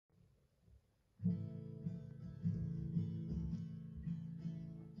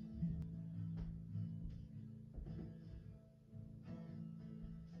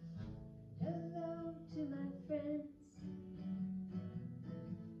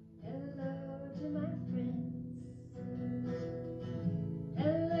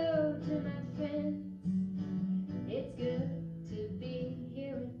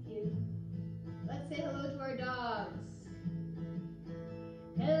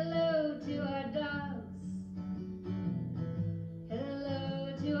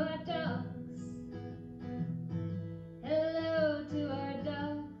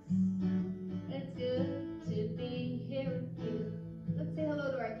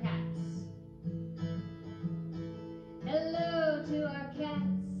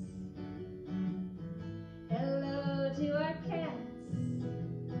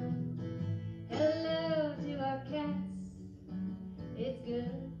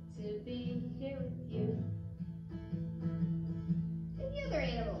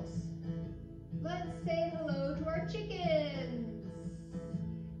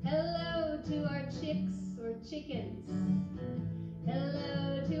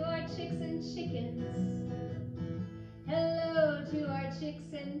and chickens. Hello to our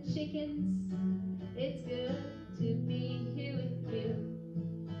chicks and chickens. It's good to be here with you.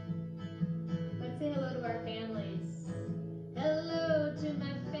 Let's say hello to our families. Hello to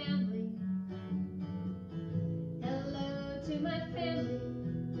my family. Hello to my family.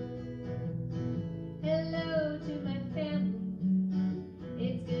 Hello to my family.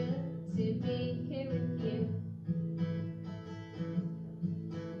 It's good to be here with you.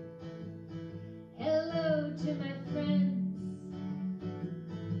 Hello to my friends.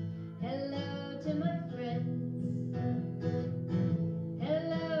 Hello to my friends.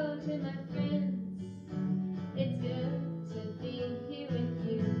 Hello to my friends. It's good to be here with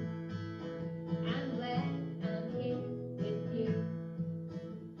you. I'm glad I'm here with you.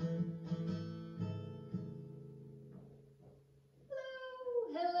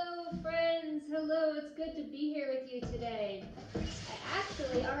 Hello friends. Hello, it's good to be here with you today. I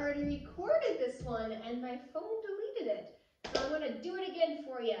actually already recorded this one and my phone deleted it. So I'm going to do it again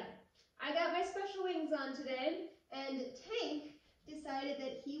for you. I got my special wings on today, and Tank decided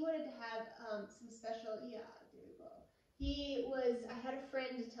that he wanted to have some special, there we go. I had a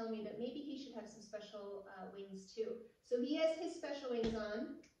friend tell me that maybe he should have some special wings too. So he has his special wings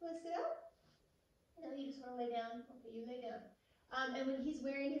on. Want to sit up? No, you just want to lay down? Okay, you lay down. And when he's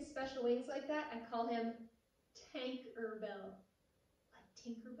wearing his special wings like that, I call him Tankerbell. Like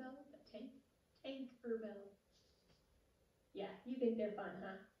Tinkerbell, but Tankerbell. Yeah, you think they're fun,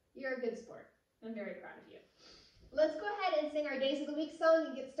 huh? You're a good sport. I'm very proud of you. Let's go ahead and sing our Days of the Week song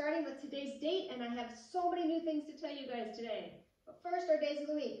and get started with today's date, and I have so many new things to tell you guys today. But first, our Days of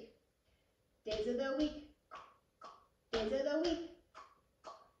the Week. Days of the Week. Days of the Week.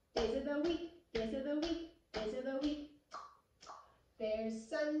 Days of the Week. Days of the Week. Days of the Week. There's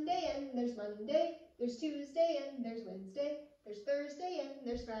Sunday and there's Monday. There's Tuesday and there's Wednesday. There's Thursday and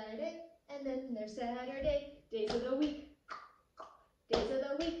there's Friday. And then there's Saturday. Days of the week. Days of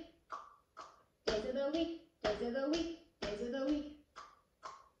the week. Days of the week. Days of the week. Days of the week.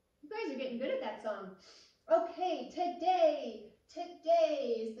 You guys are getting good at that song. Okay, today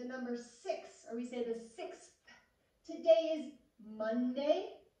is the number 6, or we say the 6th. Today is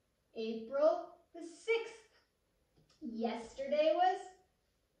Monday, April the 6th. Yesterday was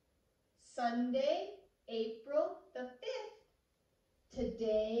Sunday, April the 5th.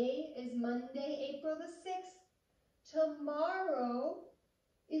 Today is Monday, April the 6th. Tomorrow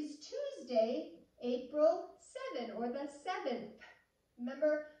is Tuesday, April 7, or the 7th.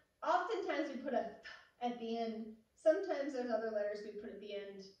 Remember, oftentimes we put a th at the end. Sometimes there's other letters we put at the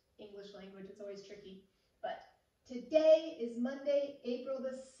end. English language, it's always tricky. But today is Monday, April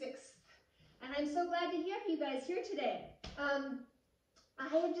the 6th. And I'm so glad to have you guys here today. I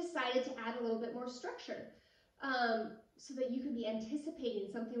have decided to add a little bit more structure so that you can be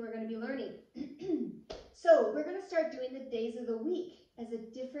anticipating something we're going to be learning. So we're going to start doing the days of the week as a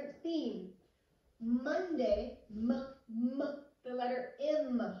different theme. Monday, the letter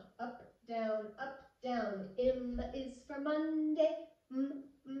M, up, down, up, down. M is for Monday,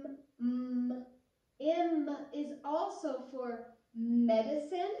 M is also for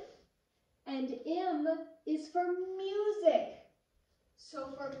medicine, and M is for music.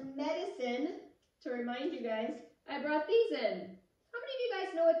 So for medicine, to remind you guys, I brought these in. How many of you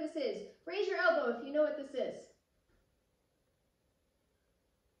guys know what this is? Raise your elbow if you know what this is.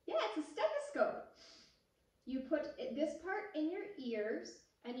 Yeah, it's a stethoscope. You put this part in your ears,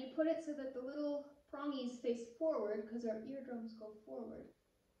 and you put it so that the little prongies face forward, because our eardrums go forward.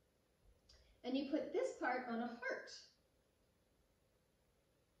 And you put this part on a heart.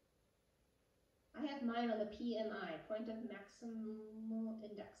 I have mine on the PMI, point of maximal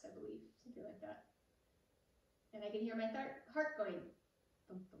index, I believe, something like that. And I can hear my heart going.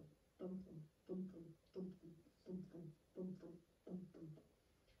 Thump, thump, thump, thump, thump, thump, thump, thump, thump, thump, thump, thump.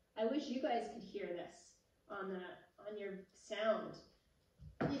 I wish you guys could hear this on your sound.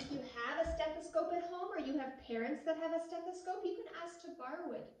 If you have a stethoscope at home, or you have parents that have a stethoscope, you can ask to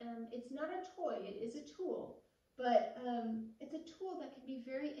borrow it. It's not a toy, it is a tool. But it's a tool that can be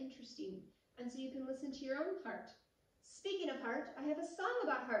very interesting. And so you can listen to your own heart. Speaking of heart, I have a song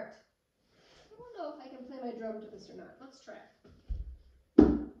about heart. I don't know if I can play my drum to this or not. Let's try.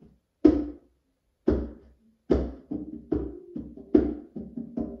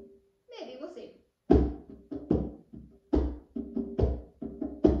 Maybe, we'll see.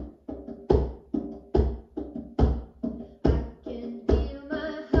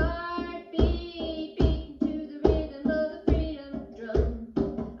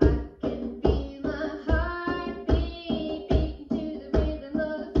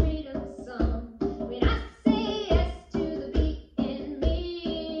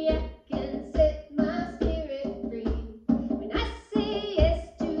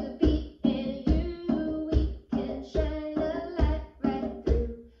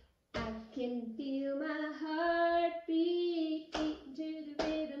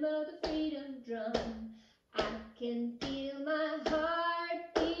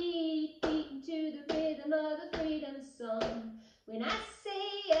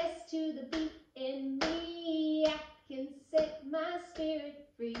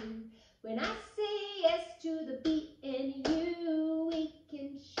 When I say yes to the beat in you, we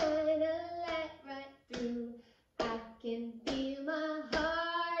can shine a light right through. I can feel my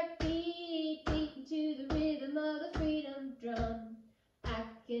heart beat, beating to the rhythm of the freedom drum. I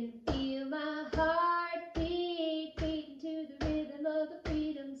can feel my heart beat, beating to the rhythm of the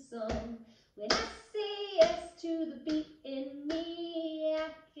freedom song. When I say yes to the beat in me, I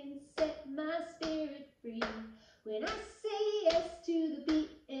can set my spirit free. When I say yes to the beat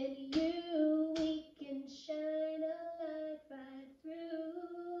in you, we can shine a light right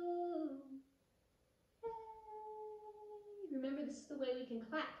through. Hey. Remember, this is the way we can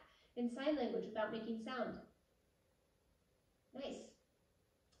clap in sign language without making sound. Nice.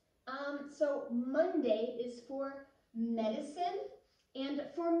 So Monday is for medicine and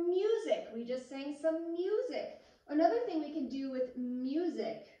for music. We just sang some music. Another thing we can do with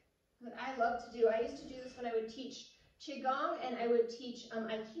music that I love to do, I used to do this when I would teach Qigong and I would teach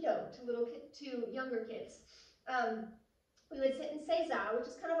Aikido to younger kids. We would sit in Seiza, which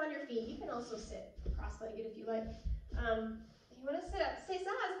is kind of on your feet. You can also sit cross-legged if you like. You want to sit up.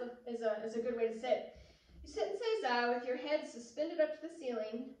 Seiza is a good way to sit. You sit in Seiza with your head suspended up to the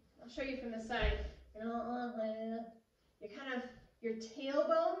ceiling. I'll show you from the side. Your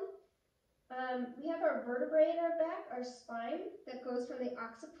tailbone. We have our vertebrae in our back, our spine, that goes from the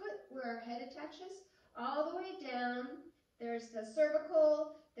occiput, where our head attaches, all the way down. There's the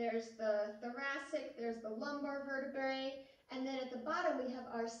cervical, there's the thoracic, there's the lumbar vertebrae, and then at the bottom we have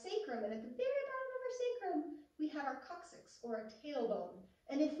our sacrum, and at the very bottom of our sacrum, we have our coccyx, or a tailbone.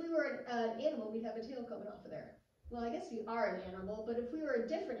 And if we were an animal, we'd have a tail coming off of there. Well, I guess we are an animal, but if we were a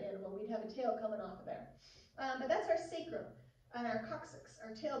different animal, we'd have a tail coming off of there. But that's our sacrum and our coccyx,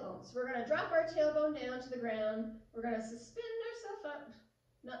 our tailbone. So we're going to drop our tailbone down to the ground. We're going to suspend ourselves up,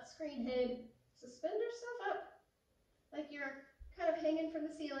 not screen head, suspend ourselves up like you're kind of hanging from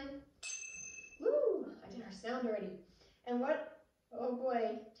the ceiling. Woo, I did our sound already. And what, oh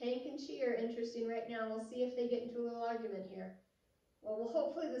boy, Tank and Chi are interesting right now. We'll see if they get into a little argument here. Well,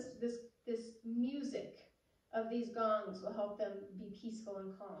 hopefully this music of these gongs will help them be peaceful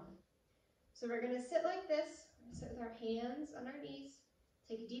and calm. So we're going to sit like this. We're going to sit with our hands on our knees.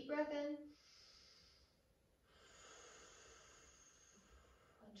 Take a deep breath in.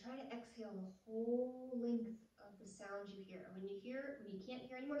 And try to exhale the whole length of the sound you hear. When you can't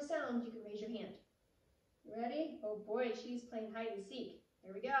hear any more sound, you can raise your hand. You ready? Oh boy, she's playing hide and seek.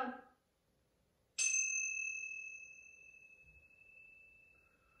 Here we go.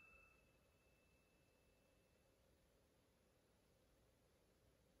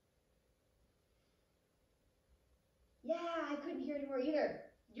 Yeah, I couldn't hear anymore either.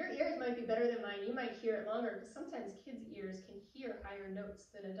 Your ears might be better than mine. You might hear it longer because sometimes kids' ears can hear higher notes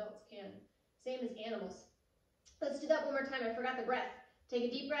than adults can. Same as animals. Let's do that one more time. I forgot the breath. Take a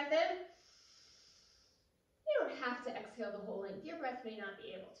deep breath in. You don't have to exhale the whole length. Your breath may not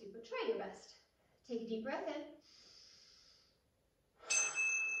be able to, but try your best. Take a deep breath in.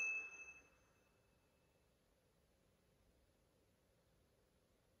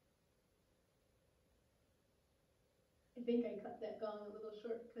 I think I cut that gong a little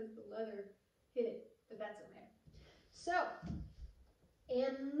short because the leather hit it, but that's okay. So,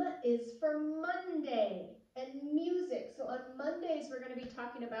 M is for Monday and music. So on Mondays, we're going to be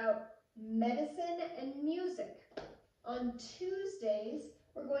talking about medicine and music. On Tuesdays,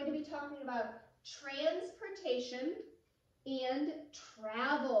 we're going to be talking about transportation and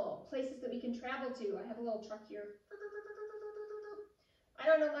travel, places that we can travel to. I have a little truck here. I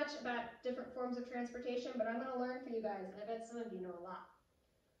don't know much about different forms of transportation, but I'm going to learn for you guys, and I bet some of you know a lot.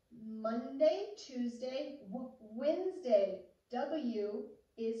 Monday, Tuesday, Wednesday, W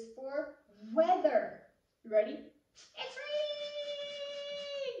is for weather. You ready? It's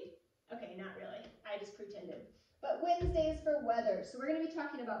raining! Okay, not really. I just pretended. But Wednesday is for weather. So we're going to be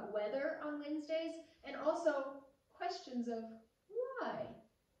talking about weather on Wednesdays, and also questions of why?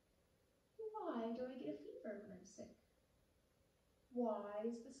 Why do I get a fever when I'm sick? Why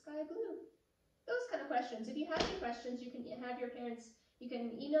is the sky blue? Those kind of questions. If you have any questions, you can have your parents, you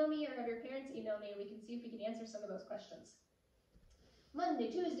can email me or have your parents email me, and we can see if we can answer some of those questions. Monday,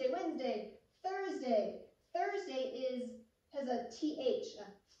 Tuesday, Wednesday, Thursday. Thursday has a TH,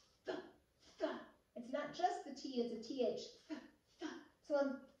 a th. It's not just the T, it's a TH. So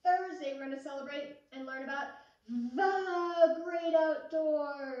on Thursday, we're going to celebrate and learn about the great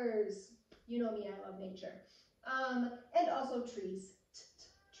outdoors. You know me, I love nature. And also trees.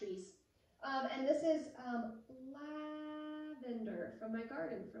 Trees. And this is lavender from my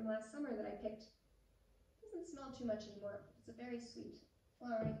garden from last summer that I picked. It doesn't smell too much anymore. It's a very sweet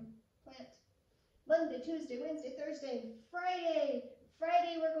flowering plant. Monday, Tuesday, Wednesday, Thursday, Friday.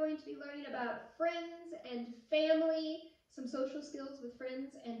 Friday we're going to be learning about friends and family, some social skills with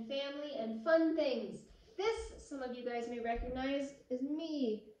friends and family and fun things. This, some of you guys may recognize, is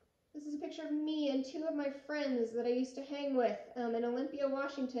me. This is a picture of me and two of my friends that I used to hang with in Olympia,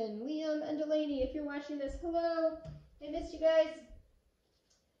 Washington. Liam and Delaney, if you're watching this, hello. I missed you guys.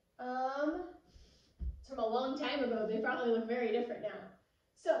 It's from a long time ago. They probably look very different now.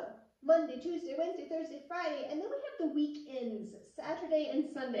 So, Monday, Tuesday, Wednesday, Thursday, Friday, and then we have the weekends, Saturday and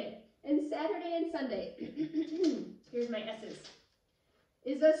Sunday. And Saturday and Sunday, here's my S's,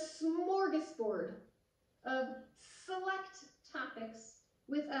 is a smorgasbord of select topics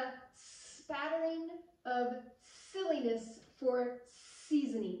with a spattering of silliness for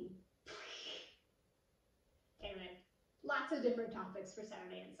seasoning. Anyway, lots of different topics for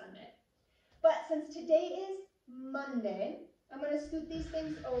Saturday and Sunday. But since today is Monday, I'm going to scoot these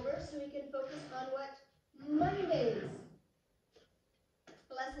things over so we can focus on what Monday's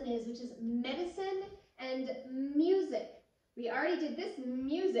lesson is, which is medicine and music. We already did this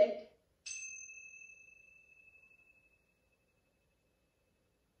music.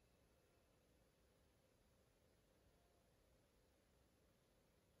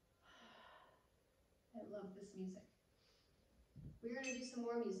 I love this music. We're going to do some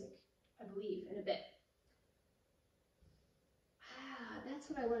more music, I believe, in a bit. That's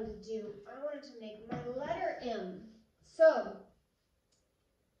what I wanted to do. I wanted to make my letter M. So,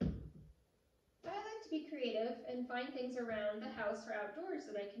 I like to be creative and find things around the house or outdoors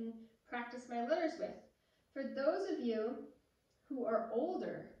that I can practice my letters with. For those of you who are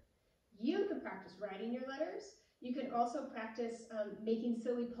older, you can practice writing your letters. You can also practice making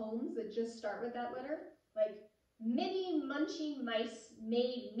silly poems that just start with that letter, like many munching mice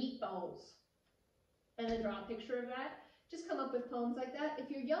made meatballs, and then draw a picture of that. Just come up with poems like that. If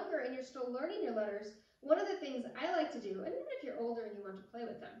you're younger and you're still learning your letters, one of the things I like to do, and even if you're older and you want to play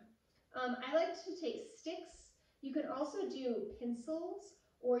with them, I like to take sticks. You can also do pencils,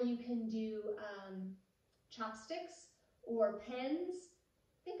 or you can do chopsticks or pens.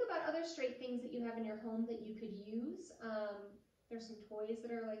 Think about other straight things that you have in your home that you could use. There's some toys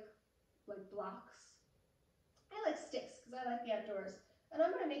that are like blocks. I like sticks because I like the outdoors. And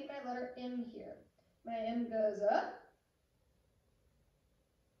I'm going to make my letter M here. My M goes up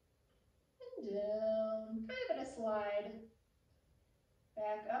and down, kind of in a slide.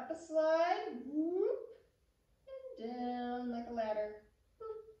 Back up a slide, whoop, and down like a ladder.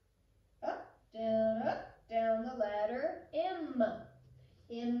 Whoop. Up, down the ladder. M.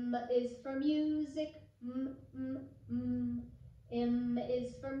 M is for music. M, M, M. M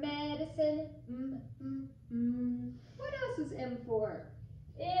is for medicine. M, M, M. What else is M for?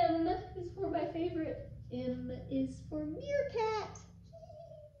 M is for my favorite. M is for meerkat.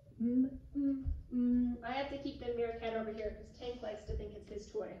 M, M, M. I have to keep the meerkat over here because Tank likes to think it's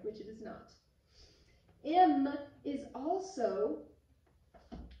his toy, which it is not. M is also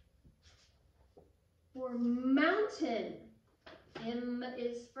for mountain. M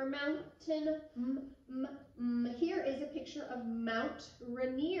is for mountain. M, M, M. Here is a picture of Mount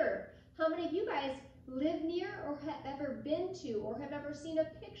Rainier. How many of you guys live near or have ever been to or have ever seen a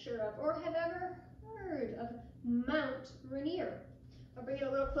picture of or have ever heard of Mount Rainier? I'll bring it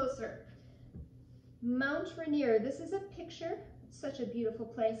a little closer. Mount Rainier, this is a picture. It's such a beautiful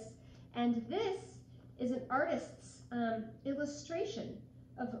place. And this is an artist's illustration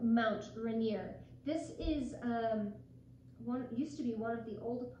of Mount Rainier. This is used to be one of the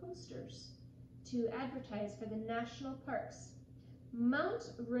old posters to advertise for the national parks.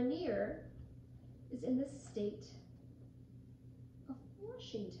 Mount Rainier is in the state of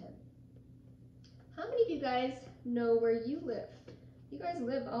Washington. How many of you guys know where you live? You guys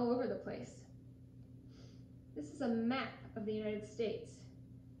live all over the place. This is a map of the United States.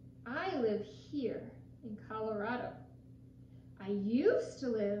 I live here in Colorado. I used to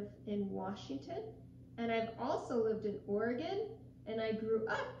live in Washington, and I've also lived in Oregon, and I grew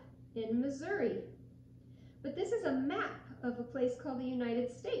up in Missouri. But this is a map of a place called the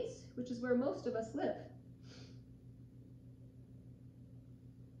United States, which is where most of us live.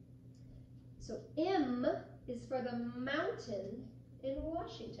 So M is for the mountain in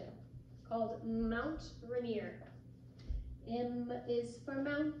Washington, called Mount Rainier. M is for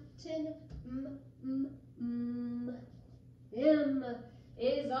mountain. M, M, M. M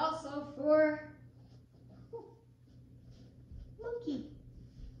is also for monkey.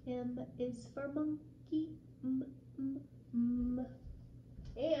 M is for monkey. M, M, M.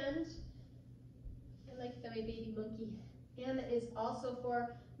 And I like my baby monkey. M is also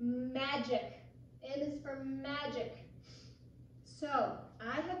for magic. M is for magic. So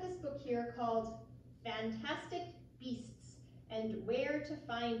I have this book here called Fantastic Beasts and Where to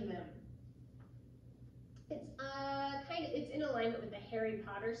Find Them. It's it's in alignment with the Harry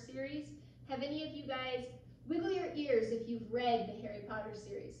Potter series. Have any of you guys wiggle your ears if you've read the Harry Potter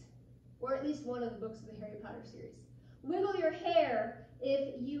series, or at least one of the books of the Harry Potter series? Wiggle your hair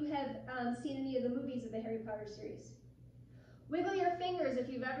if you have seen any of the movies of the Harry Potter series. Wiggle your fingers if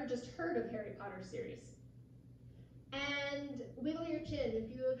you've ever just heard of Harry Potter series. And wiggle your chin if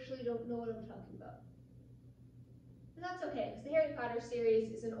you actually don't know what I'm talking about. And that's okay, because the Harry Potter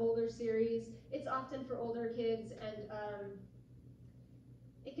series is an older series. It's often for older kids, and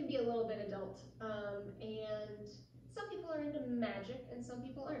it can be a little bit adult. And some people are into magic, and some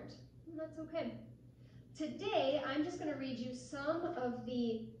people aren't. And that's okay. Today, I'm just going to read you some of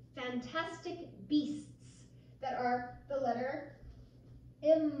the fantastic beasts that are the letter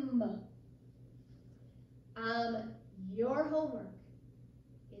M. Your homework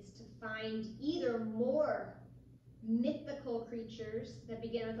is to find either more mythical creatures that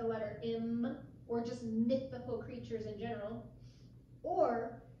begin with the letter M, or just mythical creatures in general,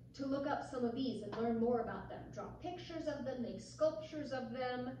 or to look up some of these and learn more about them. Draw pictures of them, make sculptures of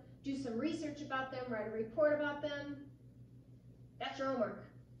them, do some research about them, write a report about them. That's your homework.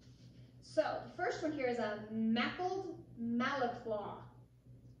 So the first one here is a mackled malaclaw.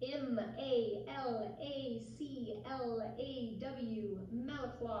 M-A-L-A-C-L-A-W,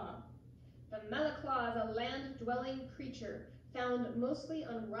 malaclaw. The malaclaw is a land-dwelling creature found mostly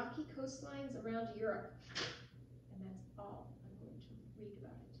on rocky coastlines around Europe. And that's all I'm going to read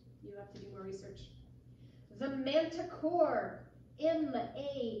about it. You have to do more research. The manticore,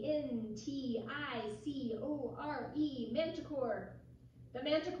 M-A-N-T-I-C-O-R-E, manticore. The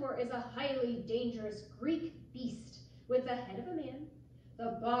manticore is a highly dangerous Greek beast with the head of a man,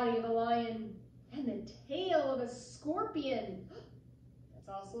 the body of a lion, and the tail of a scorpion. That's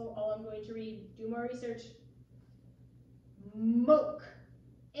also all I'm going to read. Do more research. Moke,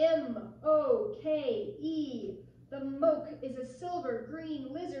 M-O-K-E. The moke is a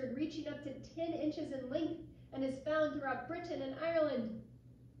silver-green lizard reaching up to 10 inches in length and is found throughout Britain and Ireland.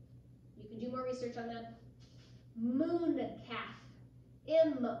 You can do more research on that. Moon calf,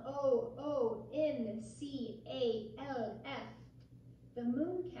 M-O-O-N-C-A-L-F. The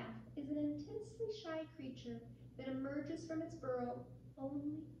moon calf is an intensely shy creature that emerges from its burrow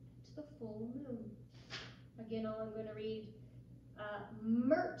only to the full moon. Again, all I'm going to read.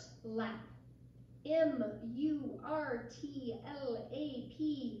 Murtlap, M-U-R-T-L-A-P.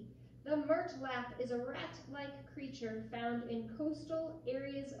 The murtlap is a rat-like creature found in coastal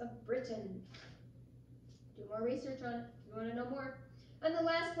areas of Britain. Do more research on it if you want to know more. And the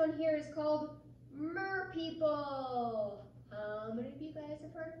last one here is called merpeople. How many of you guys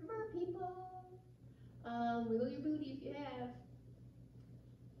have heard of merpeople? Wiggle your booty if you have.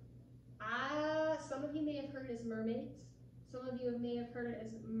 Some of you may have heard it as mermaids. Some of you may have heard it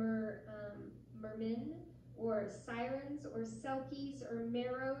as mermen, or sirens, or selkies, or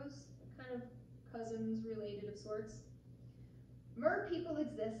merrows, kind of cousins related of sorts. Merpeople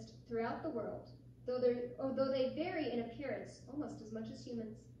exist throughout the world, although they vary in appearance almost as much as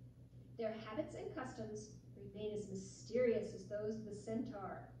humans. Their habits and customs remain as mysterious as those of the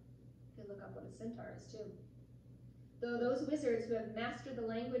centaur. You can look up what a centaur is too. Though those wizards who have mastered the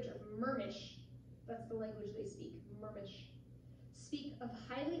language of Mermish, that's the language they speak, Mermish, speak of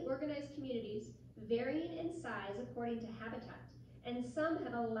highly organized communities varying in size according to habitat, and some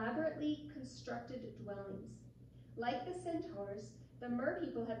have elaborately constructed dwellings. Like the centaurs, the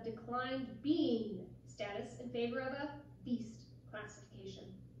merpeople have declined being status in favor of a beast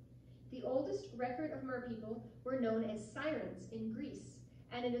classification. The oldest record of merpeople were known as sirens in Greece,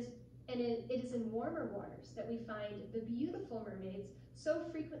 and it is in warmer waters that we find the beautiful mermaids so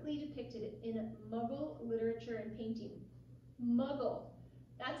frequently depicted in Muggle literature and painting. Muggle,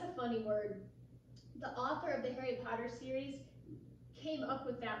 that's a funny word. The author of the Harry Potter series came up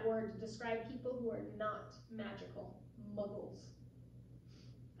with that word to describe people who are not magical, muggles.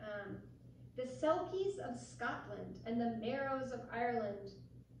 The Selkies of Scotland and the Merrows of Ireland.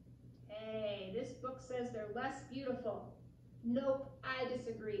 Hey, this book says they're less beautiful. Nope, I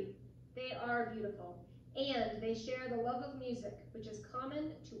disagree. They are beautiful, and they share the love of music, which is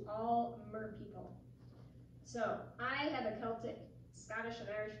common to all merpeople. So, I have a Celtic, Scottish, and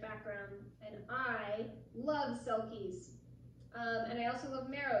Irish background, and I love Selkies, and I also love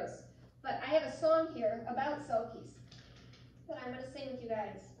Merrows. But I have a song here about Selkies that I'm going to sing with you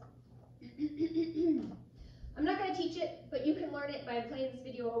guys. I'm not going to teach it, but you can learn it by playing this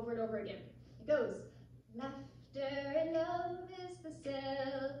video over and over again. It goes, laughter and love is the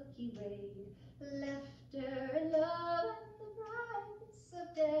silky way, laughter and love and the brightness of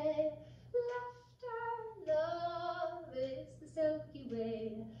day, laughter and love is the silky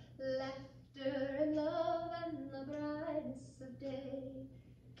way, laughter and love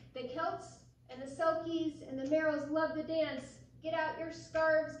love to dance. Get out your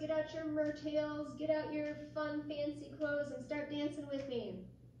scarves, get out your mertails, get out your fun fancy clothes and start dancing with me.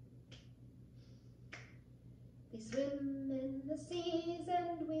 We swim in the seas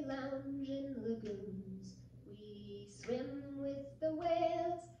and we lounge in lagoons. We swim with the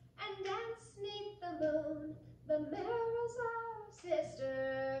whales and dance 'neath the moon. The Merrill's our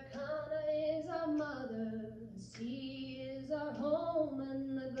sister, Kana is our mother, the sea is our home,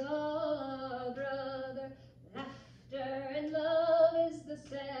 and the gull our brother. Laughter and love is the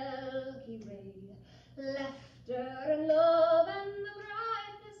silky way. Laughter and love and the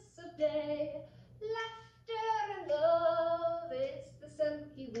brightness of day. Laughter and love, it's the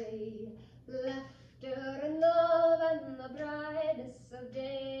silky way. Laughter and love and the brightness of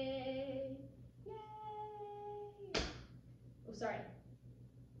day. Yay! Oh, sorry.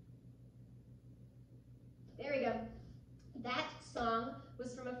 There we go. That song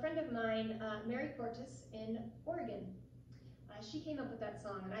was from a friend of mine, Mary Cortis in Oregon. She came up with that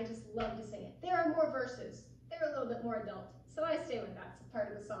song, and I just love to sing it. There are more verses. They're a little bit more adult, so I stay with that. It's a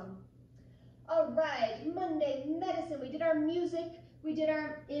part of the song. All right, Monday medicine. We did our music. We did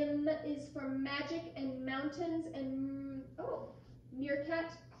our M is for magic and mountains and,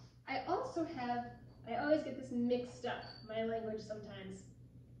 meerkat. I also have, I always get this mixed up, my language sometimes.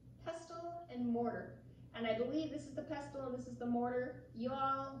 Pestle and mortar. And I believe this is the pestle and this is the mortar. You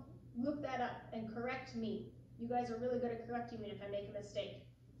all look that up and correct me. You guys are really good at correcting me if I make a mistake.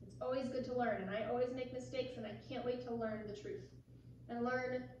 It's always good to learn, and I always make mistakes, and I can't wait to learn the truth and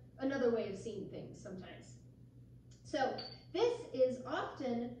learn another way of seeing things sometimes. So this is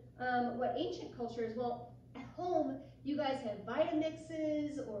often what ancient cultures, well, at home, you guys have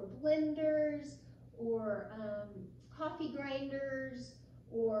Vitamixes or blenders or coffee grinders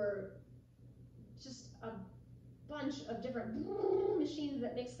or just a bunch of different machines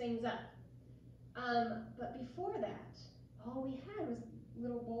that mix things up. But before that, all we had was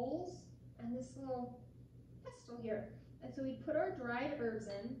little bowls and this little pestle here. And so we'd put our dried herbs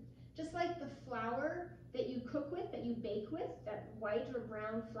in, just like the flour that you cook with, that you bake with, that white or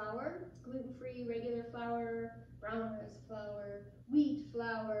brown flour, gluten-free, regular flour, brown rice flour, wheat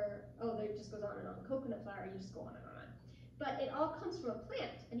flour, oh, there just goes on and on. Coconut flour, you just go on and on. But it all comes from a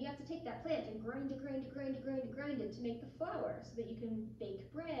plant, and you have to take that plant and grind it to make the flour so that you can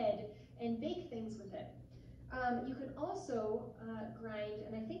bake bread and bake things with it. You can also grind,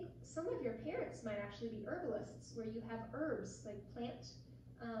 and I think some of your parents might actually be herbalists, where you have herbs like plant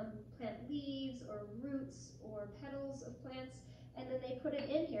leaves or roots or petals of plants, and then they put it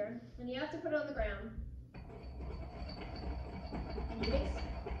in here, and you have to put it on the ground. And you mix.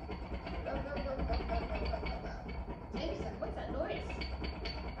 What's that noise?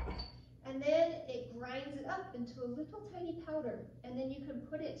 And then it grinds it up into a little tiny powder, and then you can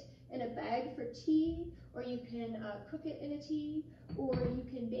put it in a bag for tea, or you can cook it in a tea, or you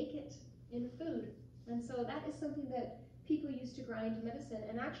can bake it in food. And so that is something that people used to grind medicine,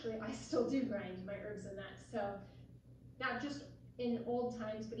 and actually I still do grind my herbs in that. So not just in old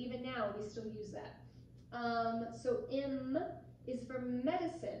times, but even now we still use that. So M is for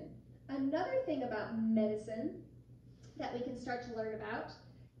medicine. Another thing about medicine that we can start to learn about,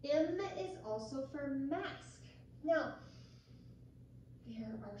 M is also for mask. Now,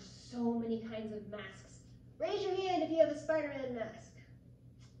 there are so many kinds of masks. Raise your hand if you have a Spider-Man mask.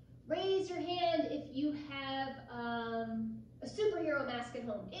 Raise your hand if you have a superhero mask at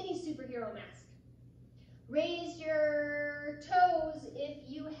home, any superhero mask. Raise your toes if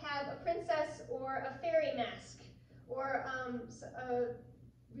you have a princess or a fairy mask, or a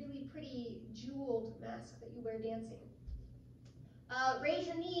really pretty jeweled mask that you wear dancing. Raise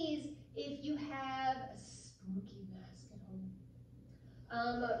your knees if you have a spooky mask at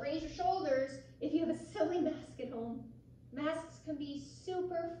home. Raise your shoulders if you have a silly mask at home. Masks can be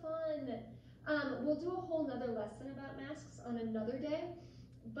super fun. We'll do a whole nother lesson about masks on another day,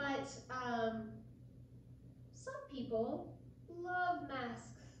 but some people love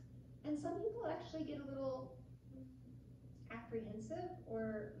masks, and some people actually get a little apprehensive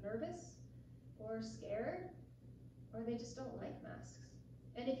or nervous or scared, or they just don't like masks.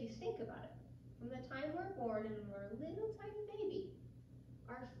 And if you think about it, from the time we're born and we're a little tiny baby,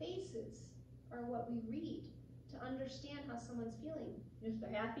 our faces are what we read to understand how someone's feeling. If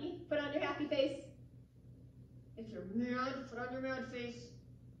they're happy, put on your happy face. If you're mad, put on your mad face.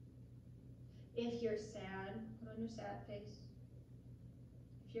 If you're sad, put on your sad face.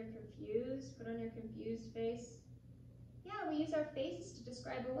 If you're confused, put on your confused face. Yeah, we use our faces to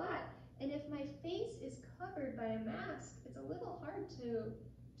describe a lot. And if my face is covered by a mask, it's a little hard to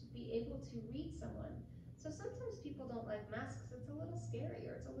be able to read someone. So sometimes people don't like masks. It's a little scary,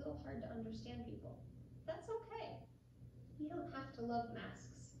 or it's a little hard to understand people. That's okay. you don't have to love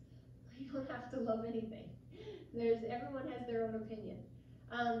masks. You don't have to love anything. Everyone has their own opinion.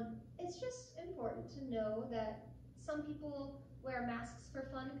 It's just important to know that some people wear masks for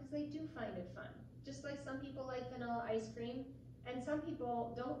fun because they do find it fun. Just like some people like vanilla ice cream, and some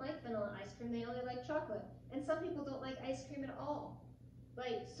people don't like vanilla ice cream, they only like chocolate. And some people don't like ice cream at all.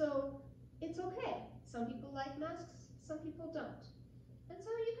 So it's okay. Some people like masks, some people don't. And so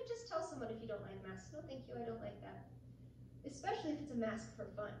you could just tell someone if you don't like masks, no thank you, I don't like that. Especially if it's a mask for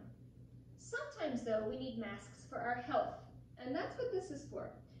fun. Sometimes though, we need masks for our health. And that's what this is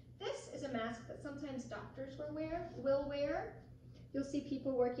for. This is a mask that sometimes doctors will wear. You'll see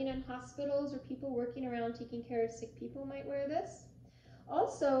people working in hospitals or people working around taking care of sick people might wear this.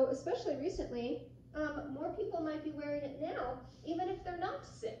 Also, especially recently, more people might be wearing it now, even if they're not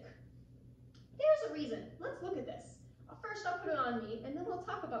sick. There's a reason. Let's look at this. First, I'll put it on me, and then we'll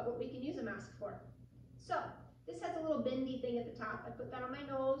talk about what we can use a mask for. So, this has a little bendy thing at the top. I put that on my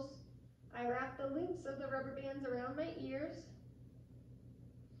nose. I wrap the links of the rubber bands around my ears.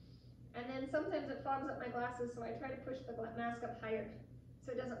 And then sometimes it fogs up my glasses, so I try to push the mask up higher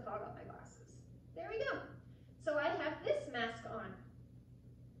so it doesn't fog up my glasses. There we go. So I have this mask on.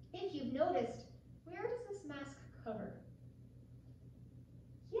 If you've noticed, where does this mask cover?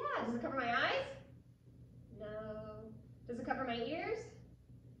 Yeah, does it cover my eyes? No. Does it cover my ears?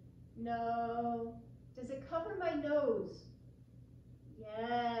 No. Does it cover my nose?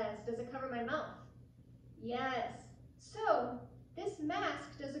 Yes. Does it cover my mouth? Yes. So, this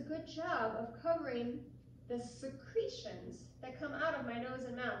mask does a good job of covering the secretions that come out of my nose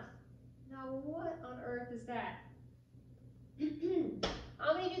and mouth. Now, what on earth is that?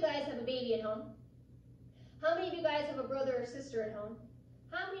 How many of you guys have a baby at home? How many of you guys have a brother or sister at home?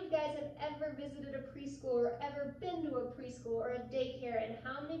 How many of you guys have ever visited a preschool or ever been to a preschool or a daycare? And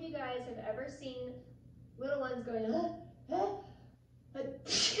how many of you guys have ever seen little ones going,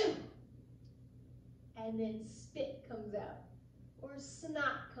 and then spit comes out or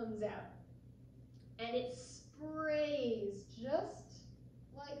snot comes out? And it sprays just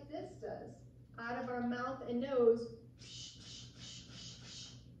like this does out of our mouth and nose.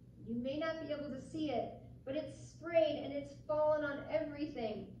 You may not be able to see it, but it's sprayed and it's fallen on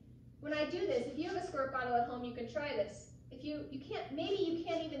everything. When I do this, if you have a squirt bottle at home, you can try this. If you can't, maybe you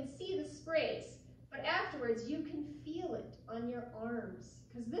can't even see the sprays, but afterwards you can feel it on your arms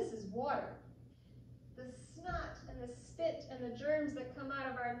because this is water. The snot and the spit and the germs that come out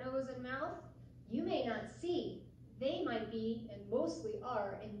of our nose and mouth, you may not see. They might be, and mostly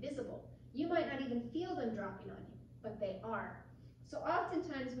are, invisible. You might not even feel them dropping on you, but they are. So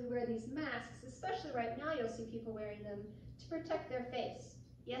oftentimes we wear these masks, especially right now you'll see people wearing them to protect their face.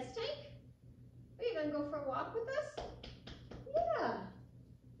 Yes, Tank? Are you gonna go for a walk with us? Yeah.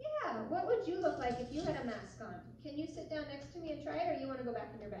 Yeah. What would you look like if you had a mask on? Can you sit down next to me and try it, or you wanna go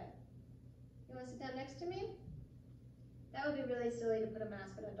back in your bed? You wanna sit down next to me? That would be really silly to put a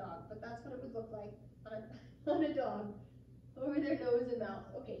mask on a dog, but that's what it would look like on a dog, over their nose and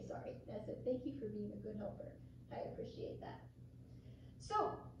mouth. Okay, sorry, that's it. Thank you for being a good helper. I appreciate that.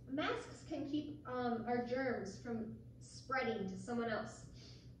 So, masks can keep our germs from spreading to someone else.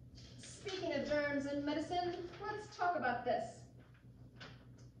 Speaking of germs and medicine, let's talk about this.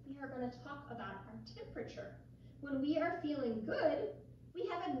 We are going to talk about our temperature. When we are feeling good, we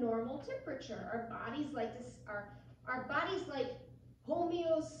have a normal temperature. Our bodies like this, our bodies like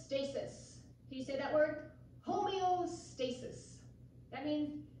homeostasis. Can you say that word? Homeostasis. That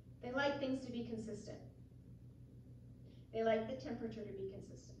means they like things to be consistent. They like the temperature to be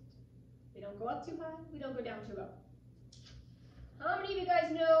consistent. We don't go up too high, we don't go down too low. How many of you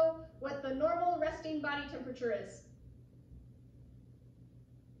guys know what the normal resting body temperature is?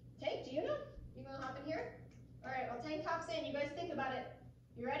 Tank, do you know? You gonna hop in here? All right, well, Tank hops in. You guys think about it.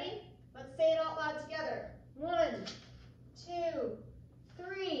 You ready? Let's say it out loud together. 1, 2,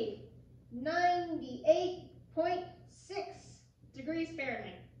 3, 98.6 degrees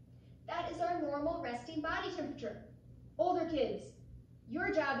Fahrenheit. That is our normal resting body temperature. Older kids,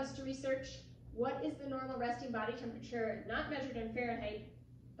 your job is to research what is the normal resting body temperature, not measured in Fahrenheit,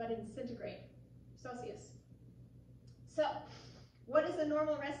 but in centigrade, Celsius. So, what is the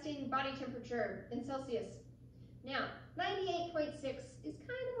normal resting body temperature in Celsius? Now, 98.6 is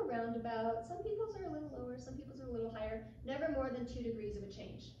kind of a roundabout. Some people's are a little lower, some people's are a little higher. Never more than 2 degrees of a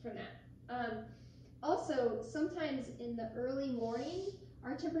change from that. Also, sometimes in the early morning,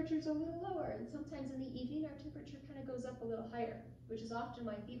 our temperature's a little lower, and sometimes in the evening, our temperature kind of goes up a little higher, which is often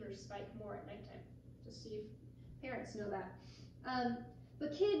why fevers spike more at nighttime, just so you parents know that.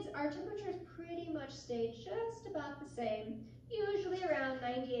 But kids, our temperatures pretty much stay just about the same, usually around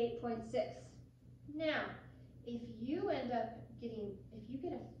 98.6. Now, if you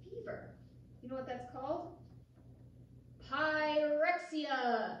get a fever, you know what that's called?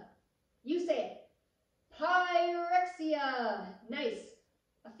 Pyrexia. You say it. Pyrexia. Nice.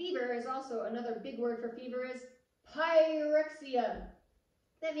 A fever is also another big word for fever is pyrexia.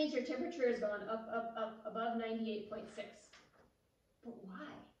 That means your temperature has gone up, up, up above 98.6. But why?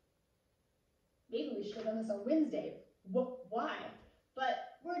 Maybe we should have done this on Wednesday. Why?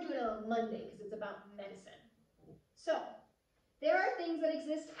 But we're doing it on Monday because it's about medicine. So, there are things that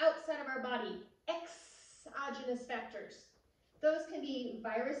exist outside of our body, exogenous factors. Those can be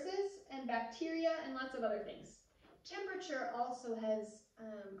viruses and bacteria and lots of other things. Temperature also has,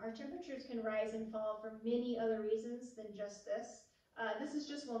 our temperatures can rise and fall for many other reasons than just this. This is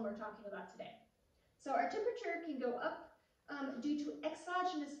just one we're talking about today. So our temperature can go up due to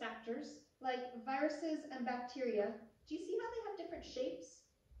exogenous factors like viruses and bacteria. Do you see how they have different shapes?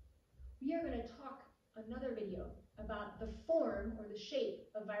 We are going to talk another video about the form or the shape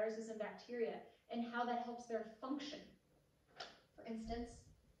of viruses and bacteria and how that helps their function. For instance,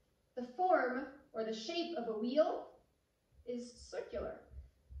 the form or the shape of a wheel is circular,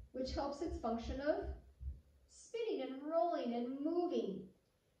 which helps its function of spinning and rolling and moving.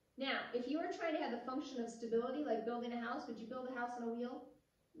 Now, if you were trying to have the function of stability, like building a house, would you build a house on a wheel?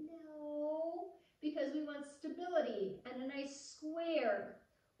 No, because we want stability and a nice square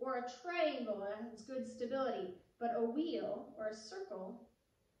or a triangle that has good stability. But a wheel or a circle,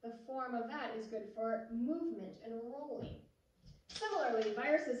 the form of that is good for movement and rolling. Similarly,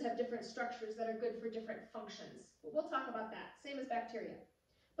 viruses have different structures that are good for different functions. But we'll talk about that, same as bacteria.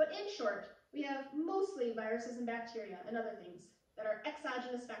 But in short, we have mostly viruses and bacteria and other things that are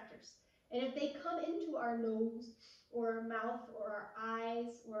exogenous factors. And if they come into our nose or our mouth or our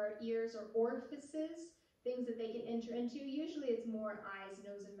eyes or our ears or orifices, things that they can enter into, usually it's more eyes,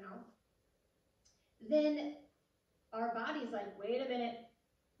 nose, and mouth, then our body's like, wait a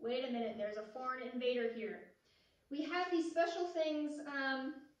minute, there's a foreign invader here. We have these special things,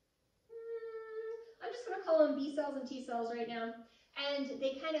 I'm just going to call them B cells and T cells right now, and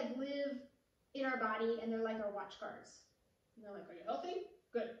they kind of live in our body, and they're like our watch guards. And they're like, are you healthy?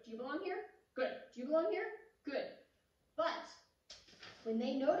 Good. Do you belong here? Good. Do you belong here? Good. But when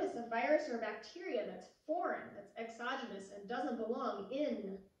they notice a virus or a bacteria that's foreign, that's exogenous, and doesn't belong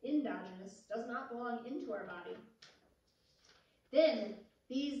endogenous, does not belong into our body, then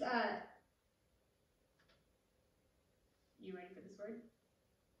these, you ready for this word?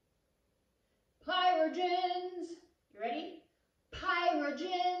 Pyrogens. You ready?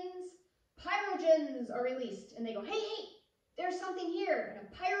 Pyrogens. Pyrogens are released, and they go, hey, there's something here, and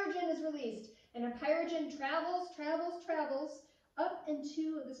a pyrogen is released, and a pyrogen travels up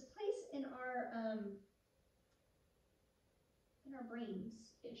into this place in our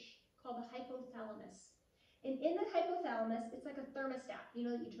brains-ish, called the hypothalamus. And in the hypothalamus, it's like a thermostat. You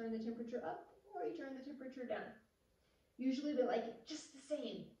know that you turn the temperature up or you turn the temperature down. Usually they like it just the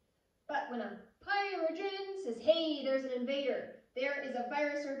same. But when a pyrogen says, hey, there's an invader, there is a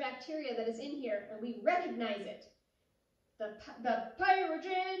virus or bacteria that is in here, and we recognize it, the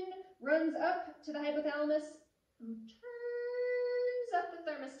pyrogen runs up to the hypothalamus and turns up the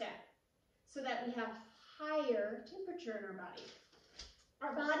thermostat so that we have higher temperature in our body.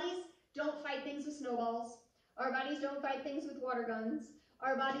 Our bodies don't fight things with snowballs. Our bodies don't fight things with water guns.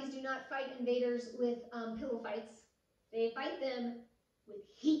 Our bodies do not fight invaders with pillow fights. They fight them with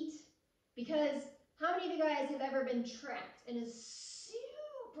heat. Because how many of you guys have ever been trapped in a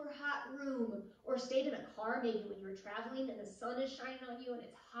super hot room or stayed in a car maybe when you were traveling and the sun is shining on you and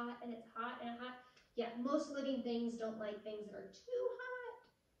it's hot and it's hot and hot? Yeah, most living things don't like things that are too hot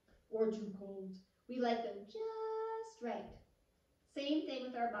or too cold. We like them just right. Same thing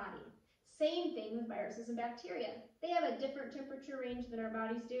with our body. Same thing with viruses and bacteria. They have a different temperature range than our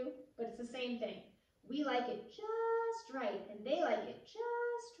bodies do, but it's the same thing. We like it just right, and they like it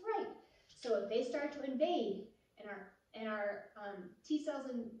just right. So if they start to invade, and our T cells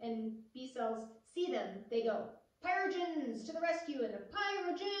and B cells see them, they go, pyrogens to the rescue, and the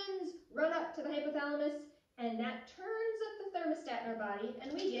pyrogens run up to the hypothalamus, and that turns up the thermostat in our body,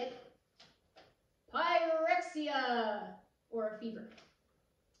 and we get pyrexia, or a fever.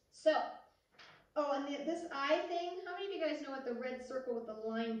 So, oh, and this eye thing, how many of you guys know what the red circle with the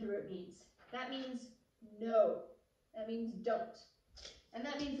line through it means? That means no. That means don't. And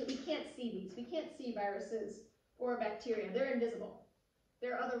that means that we can't see these. We can't see viruses or bacteria. They're invisible.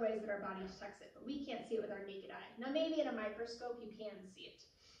 There are other ways that our body detects it, but we can't see it with our naked eye. Now, maybe in a microscope you can see it,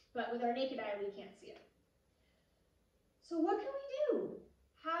 but with our naked eye we can't see it. So what can we do?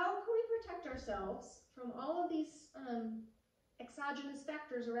 How can we protect ourselves from all of these exogenous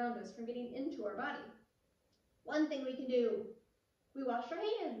factors around us from getting into our body? One thing we can do, we wash our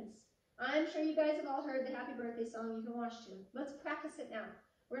hands. I'm sure you guys have all heard the happy birthday song you can wash to. Let's practice it now.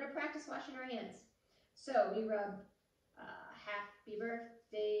 We're going to practice washing our hands. So we rub happy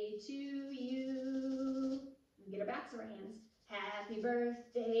birthday to you. We get our backs of our hands. Happy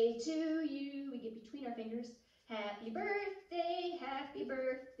birthday to you. We get between our fingers. Happy birthday, happy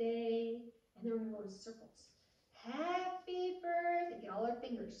birthday. And then we're going to go in circles. Happy birthday. Get all our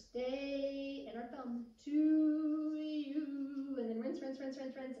fingers. Day and our thumb to you. And then rinse, rinse, rinse,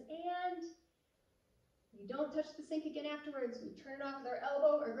 rinse, rinse. And we don't touch the sink again afterwards. We turn it off with our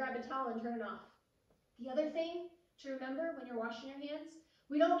elbow or grab a towel and turn it off. The other thing to remember when you're washing your hands,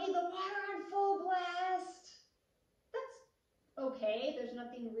 we don't need the water on full blast. That's okay. There's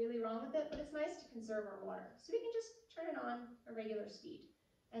nothing really wrong with it, but it's nice to conserve our water. So we can just turn it on a regular speed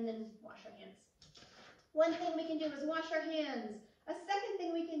and then wash our hands. One thing we can do is wash our hands. A second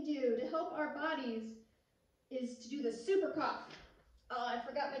thing we can do to help our bodies is to do the super cough. Oh, I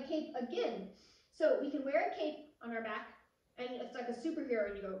forgot my cape again. So we can wear a cape on our back, and it's like a superhero,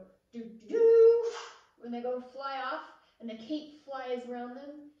 and you go do-do-do when they go fly off, and the cape flies around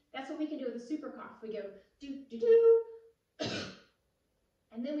them. That's what we can do with a super cough. We go do-do-do,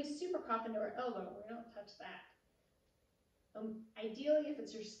 and then we super cough into our elbow. We don't touch that. Ideally, if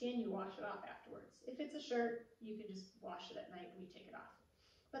it's your skin, you wash it off afterwards. If it's a shirt, you can just wash it at night when you take it off.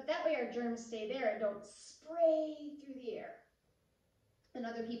 But that way our germs stay there and don't spray through the air and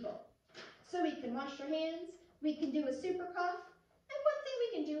other people. So we can wash our hands, we can do a super cough, and one thing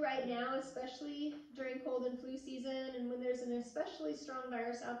we can do right now, especially during cold and flu season and when there's an especially strong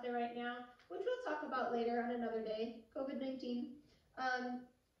virus out there right now, which we'll talk about later on another day, COVID-19,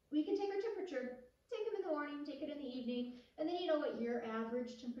 we can take our temperature. Take them in the morning, take it in the evening, and then you know what your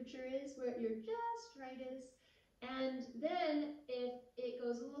average temperature is, where your just right is. And then if it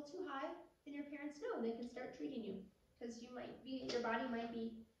goes a little too high, then your parents know and they can start treating you, because your body might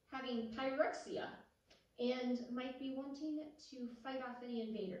be having pyrexia and might be wanting to fight off any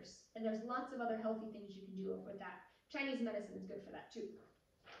invaders. And there's lots of other healthy things you can do with that. Chinese medicine is good for that too.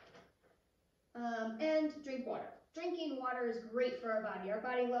 And drink water. Drinking water is great for our body. Our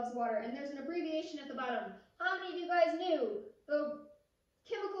body loves water, and there's an abbreviation at the bottom. How many of you guys knew the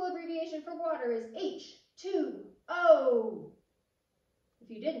chemical abbreviation for water is H2O? If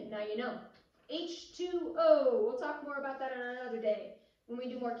you didn't, now you know. H2O. We'll talk more about that on another day when we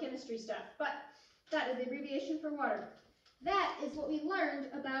do more chemistry stuff, but that is the abbreviation for water. That is what we learned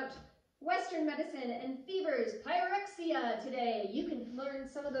about Western medicine and fevers, pyrexia today. You can learn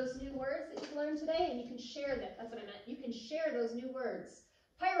some of those new words that you've learned today, and you can share them. That's what I meant. You can share those new words.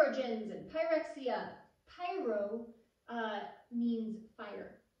 Pyrogens and pyrexia. Pyro means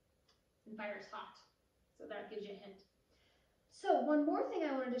fire, and fire is hot, so that gives you a hint. So one more thing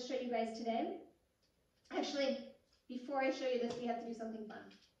I wanted to show you guys today. Actually, before I show you this, we have to do something fun.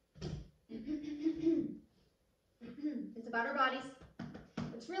 It's about our bodies.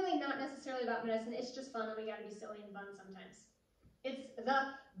 It's really not necessarily about medicine, it's just fun, and we gotta be silly and fun sometimes. It's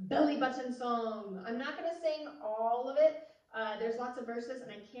the belly button song. I'm not gonna sing all of it. There's lots of verses,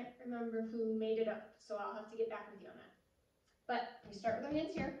 and I can't remember who made it up, so I'll have to get back with you on that. But we start with our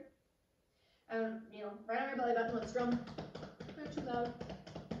hands here. Right on our belly button, let's drum. Not too loud.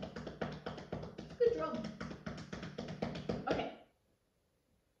 Good drum. Okay,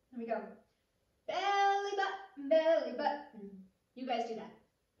 here we go. Belly button, belly button. You guys do that.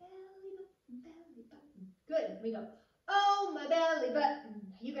 Belly button, belly button. Good. Here we go. Oh, my belly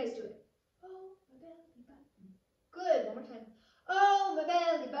button. You guys do it. Oh, my belly button. Good. One more time. Oh, my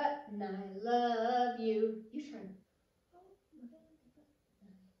belly button, I love you. You turn. Oh, my belly button,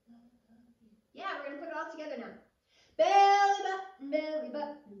 I love you. Yeah, we're going to put it all together now. Belly button, belly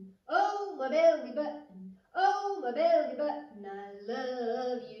button. Oh, my belly button. Oh, my belly button, I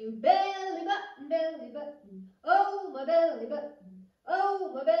love you. Belly button, belly button. Oh, my belly button.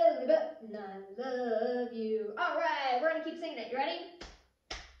 Oh, my belly button, I love you. All right, we're going to keep singing it. You ready?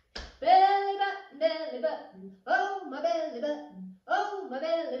 Belly button, oh, my belly button. Oh, my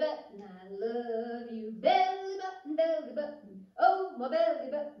belly button, I love you. Belly button, oh, my belly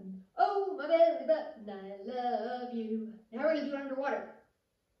button. Oh, my belly button, I love you. Now we're going to do it underwater.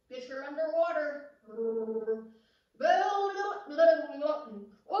 Get your underwater. Belly button,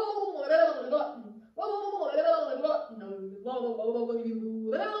 oh, my belly button. Oh, my belly button, I love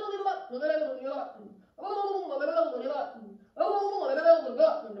you. Belly button, oh, my belly button. Oh, my belly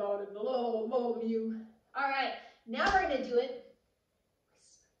button, I love you. All right, now we're going to do it.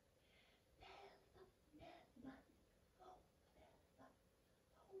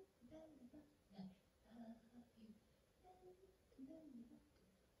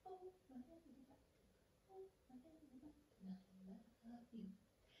 you.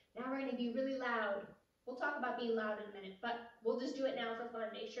 Now we're going to be really loud. We'll talk about being loud in a minute, but we'll just do it now for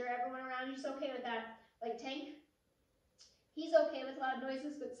fun. Make sure everyone around you is okay with that. Like Tank, he's okay with loud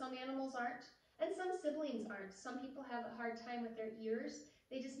noises, but some animals aren't. And some siblings aren't. Some people have a hard time with their ears.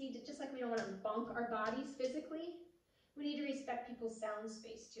 They just need to, just like we don't want to bonk our bodies physically, we need to respect people's sound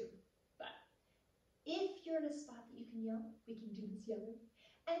space too. But if you're in a spot that you can yell, we can do this yelling.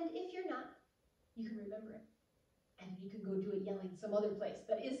 And if you're not, you can remember it. And you can go do it yelling some other place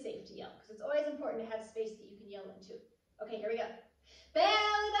that is safe to yell, because it's always important to have space that you can yell into. Okay, here we go.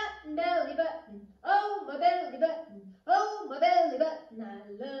 Belly button, oh my belly button, oh my belly button, I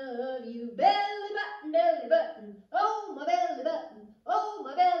love you. Belly button, oh my belly button, oh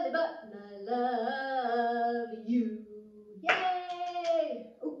my belly button, I love you.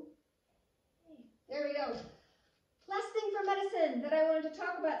 Yay! Oh, there we go. Last thing for medicine that I wanted to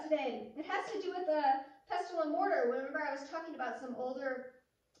talk about today. It has to do with pestle and mortar. Remember I was talking about some older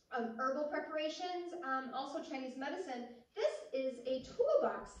herbal preparations, also Chinese medicine. This is a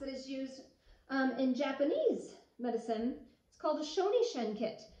toolbox that is used in Japanese medicine. It's called a shonishin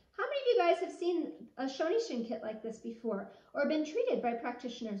kit. How many of you guys have seen a shonishin kit like this before, or been treated by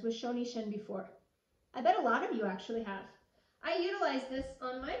practitioners with shonishin before? I bet a lot of you actually have. I utilize this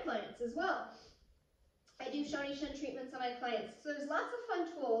on my clients as well. I do shonishin treatments on my clients. So there's lots of fun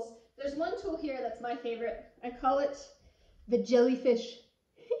tools. There's one tool here that's my favorite. I call it the jellyfish.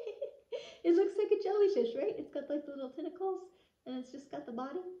 It looks like a jellyfish, right? It's got like the little tentacles and it's just got the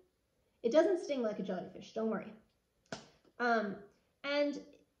body. It doesn't sting like a jellyfish, don't worry. And the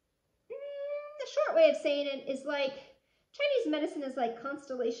short way of saying it is like Chinese medicine is like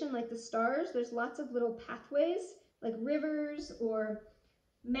constellation, like the stars. There's lots of little pathways, like rivers or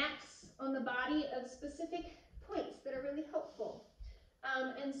maps on the body of specific points that are really helpful.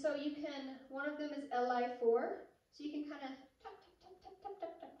 And so you can, one of them is LI4, so you can kind of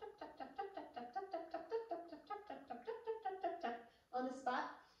on the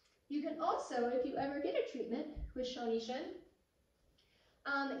spot. You can also, if you ever get a treatment with shonishin,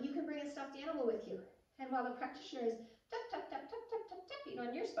 you can bring a stuffed animal with you. And while the practitioner is tapping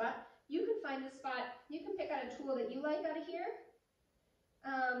on your spot, you can find the spot, you can pick out a tool that you like out of here.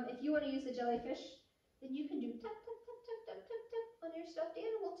 If you want to use the jellyfish, then you can do tap, tap, tap, tap, tap, tap, tap on your stuffed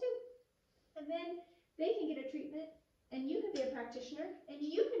animal too. And then they can get a treatment, and you can be a practitioner, and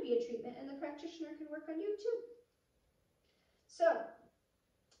you can be a treatment, and the practitioner can work on you too. So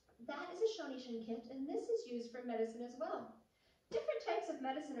that is a shonishin kit, and this is used for medicine as well. Different types of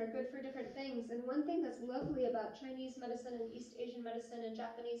medicine are good for different things, and one thing that's lovely about Chinese medicine and East Asian medicine and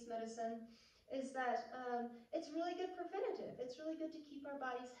Japanese medicine is that it's really good preventative. It's really good to keep our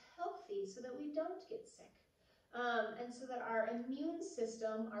bodies healthy so that we don't get sick. And so that our immune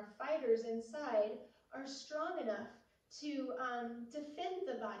system, our fighters inside, are strong enough to defend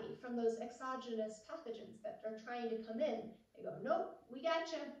the body from those exogenous pathogens that are trying to come in. They go, nope, we got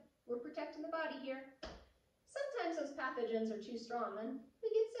you. We're protecting the body here. Sometimes those pathogens are too strong and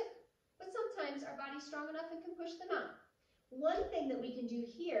we get sick. But sometimes our body's strong enough and can push them out. One thing that we can do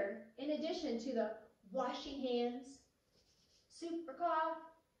here, in addition to the washing hands, super cough,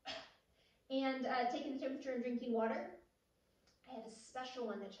 and taking the temperature and drinking water, I have a special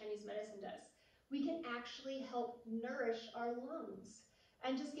one that Chinese medicine does. We can actually help nourish our lungs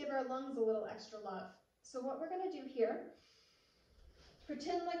and just give our lungs a little extra love. So what we're going to do here,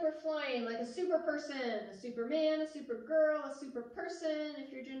 pretend like we're flying like a super person, a superman, a super girl, a super person,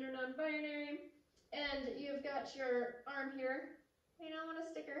 if you're gender non-binary. And you've got your arm here. We don't want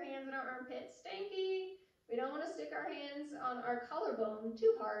to stick our hands in our armpits. Stanky. We don't want to stick our hands on our collarbone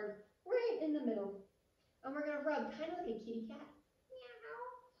too hard. Right in the middle. And we're going to rub kind of like a kitty cat.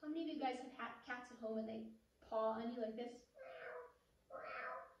 Meow. How many of you guys have cats at home and they paw on you like this?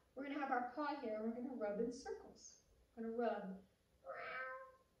 We're going to have our paw here and we're going to rub in circles. We're going to rub.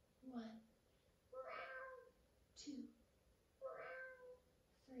 1, 2, 3,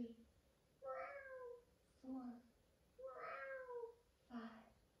 4, 5,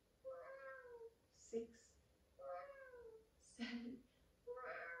 6, 7,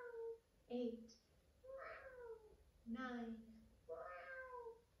 8, 9, 10.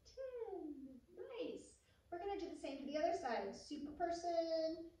 Nice. We're going to do the same to the other side. Super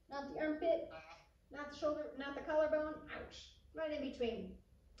person, not the armpit, not the shoulder, not the collarbone. Ouch. Right in between.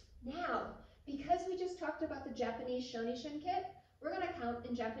 Now, because we just talked about the Japanese shonishin kit, we're going to count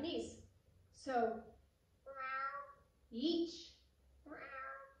in Japanese. So, each,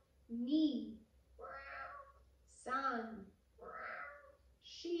 ni, san,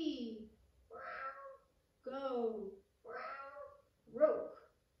 shi, go, rok,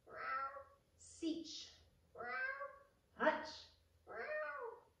 sich, hach,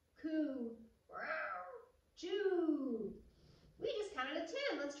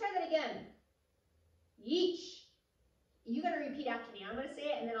 try that again. Yeesh. You're going to repeat after me. I'm going to say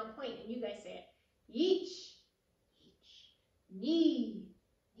it, and then I'll point, and you guys say it. Yeesh. Yeesh. Knee.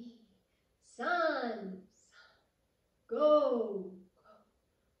 Knee. Sun. Sun. Go.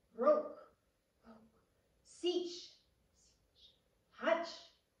 Go. Roke. Roke. Seach. Seach. Hutch. Hutch.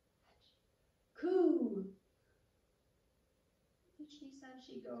 Coo. Yeesh, knee, sun,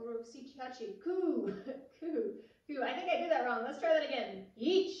 she, go, roke, seach, hutchy. Coo. Coo. Coo. I think I did that wrong. Let's try that again.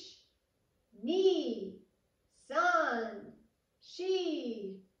 Yeesh. Knee. Sun,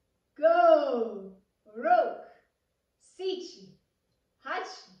 she, go, roke, seach,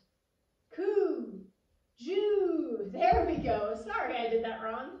 hutch, coo, Jew. There we go. Sorry I did that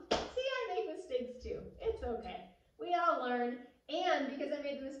wrong. See, I make mistakes too. It's okay. We all learn. And because I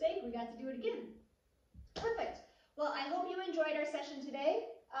made the mistake, we got to do it again. Perfect. Well, I hope you enjoyed our session today.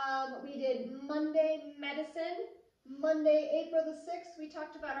 We did Monday medicine. Monday, April the 6th, we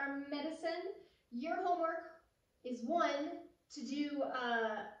talked about our medicine. Your homework is one, to do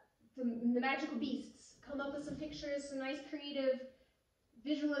the magical beasts. Come up with some pictures, some nice creative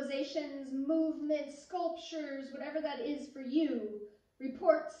visualizations, movements, sculptures, whatever that is for you.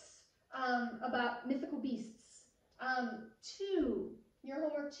 Reports about mythical beasts. Two, your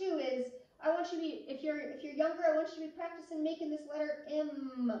homework two is, I want you to be, if you're younger, I want you to be practicing making this letter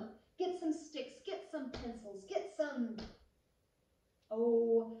M. Get some sticks, get some pencils, get some,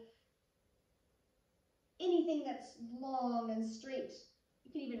 anything that's long and straight.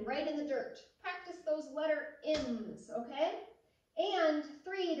 You can even write in the dirt. Practice those letter M's, okay? And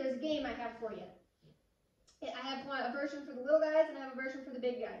three, there's a game I have for you. I have a version for the little guys and I have a version for the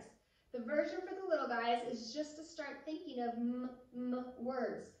big guys. The version for the little guys is just to start thinking of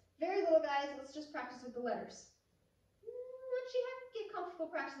words. Very little guys, let's just practice with the letters. Once you have to get comfortable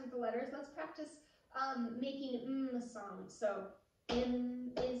practicing with the letters, let's practice making sounds. So,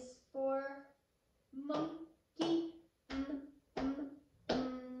 M is for monkey, and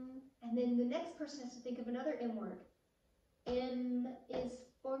then the next person has to think of another M word. M is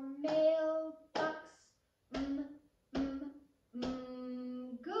for mailbox,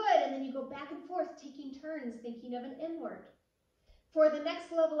 good, and then you go back and forth taking turns thinking of an M word. For the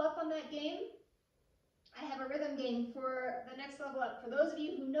next level up on that game, I have a rhythm game for the next level up. For those of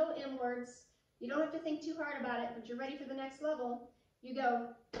you who know M words, you don't have to think too hard about it, but you're ready for the next level. You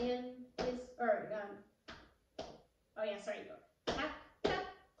go, M is, you go. Tap, tap,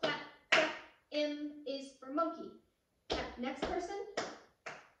 clap, clap. M is for monkey. Tap. Next person.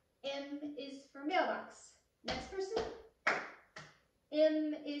 M is for mailbox. Next person.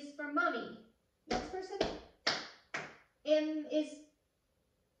 M is for mommy. Next person. M is,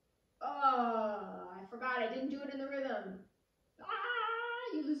 I forgot, I didn't do it in the rhythm.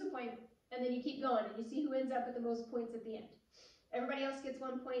 You lose a point. And then you keep going and you see who ends up with the most points at the end. Everybody else gets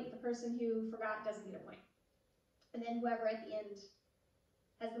 1 point. The person who forgot doesn't get a point. And then whoever at the end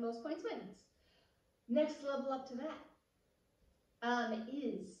has the most points wins. Next level up to that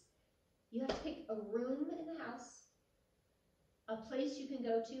is you have to pick a room in the house, a place you can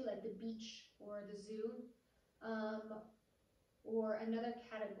go to like the beach or the zoo, or another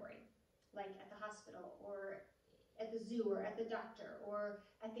category like at the hospital or at the zoo or at the doctor or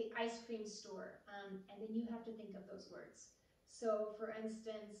at the ice cream store, and then you have to think of those words. So for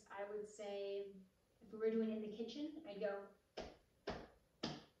instance, I would say, if we were doing in the kitchen, I'd go,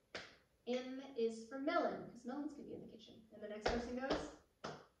 M is for melon, because melons could be in the kitchen. And the next person goes,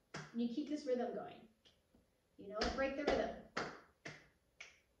 and you keep this rhythm going. You know, break the rhythm.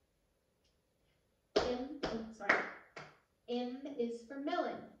 M is for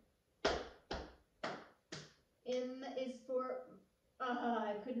melon. M is for,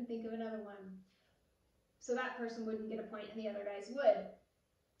 I couldn't think of another one. So that person wouldn't get a point and the other guys would.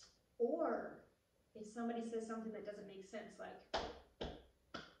 Or if somebody says something that doesn't make sense, like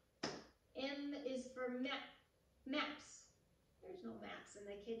M is for maps. There's no maps in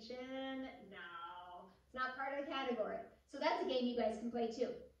the kitchen. No, it's not part of the category. So that's a game you guys can play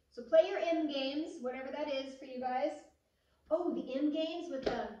too. So play your M games, whatever that is for you guys. Oh, the M games with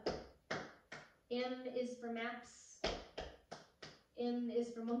the M is for maps, M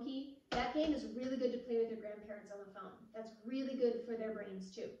is for monkey. That game is really good to play with your grandparents on the phone. That's really good for their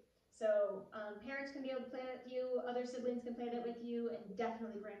brains too. So parents can be able to play that with you, other siblings can play that with you, and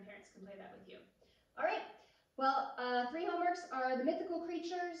definitely grandparents can play that with you. All right, well, 3 homeworks are the mythical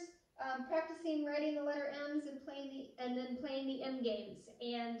creatures, practicing writing the letter M's and then playing the M games.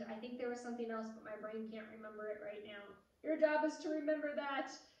 And I think there was something else, but my brain can't remember it right now. Your job is to remember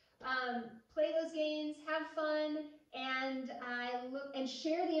that. Play those games, have fun, and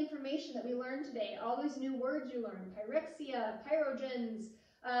share the information that we learned today. All those new words you learned: pyrexia, pyrogens,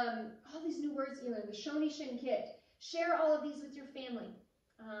 all these new words you learned, the Shonishin kit. Share all of these with your family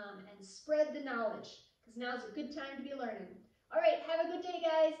and spread the knowledge because now's a good time to be learning. All right, have a good day,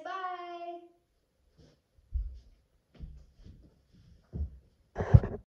 guys. Bye.